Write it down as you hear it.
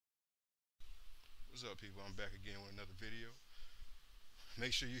What's up, people? I'm back again with another video.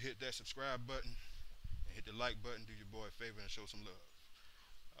 Make sure you hit that subscribe button and hit the like button. Do your boy a favor and show some love.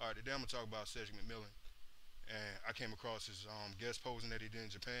 Alright, today I'm going to talk about Cedric McMillan. And I came across his guest posing that he did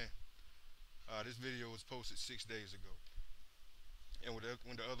in Japan. This video was posted 6 days ago. And when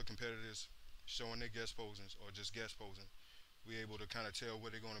the other competitors showing their guest posings or just guest posing, we're able to kind of tell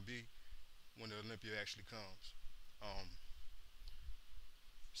where they're going to be when the Olympia actually comes.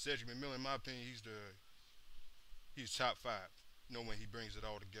 Cedric McMillan, in my opinion, he's top 5. When he brings it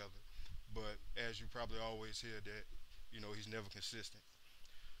all together. But as you probably always hear that, he's never consistent.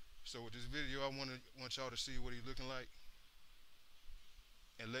 So with this video, I want y'all to see what he's looking like,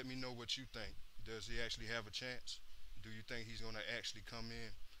 and let me know what you think. Does he actually have a chance? Do you think he's gonna actually come in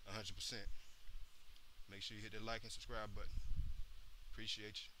 100%? Make sure you hit the like and subscribe button.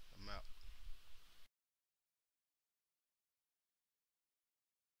 Appreciate you. I'm out.